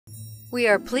We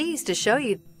are pleased to show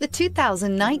you the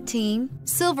 2019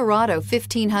 Silverado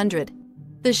 1500.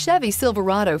 The Chevy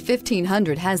Silverado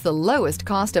 1500 has the lowest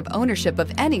cost of ownership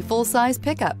of any full-size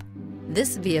pickup.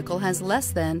 This vehicle has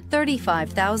less than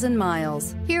 35,000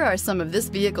 miles. Here are some of this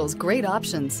vehicle's great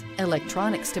options: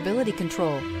 electronic stability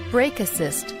control, brake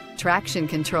assist, traction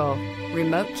control,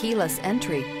 remote keyless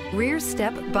entry, rear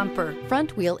step bumper,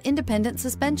 front wheel independent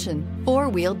suspension,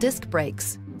 four-wheel disc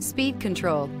brakes, speed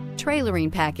control,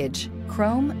 trailering package,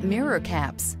 chrome mirror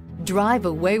caps. Drive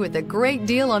away with a great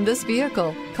deal on this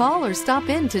vehicle. Call or stop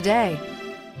in today.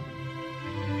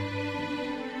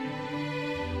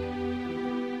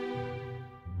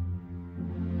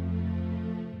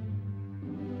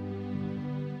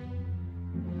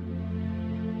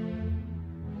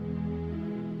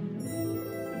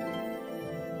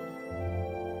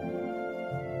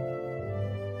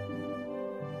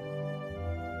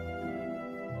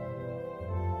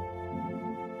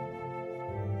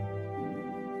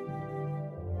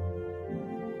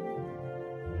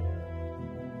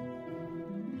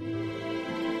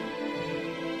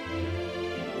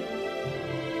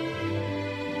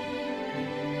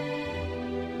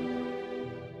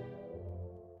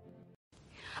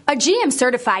 A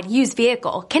GM-certified used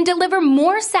vehicle can deliver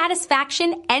more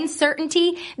satisfaction and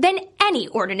certainty than any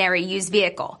ordinary used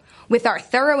vehicle. With our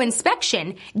thorough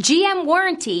inspection, GM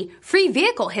warranty, free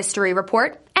vehicle history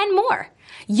report, and more.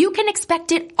 You can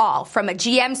expect it all from a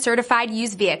GM-certified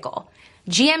used vehicle.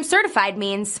 GM-certified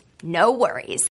means no worries.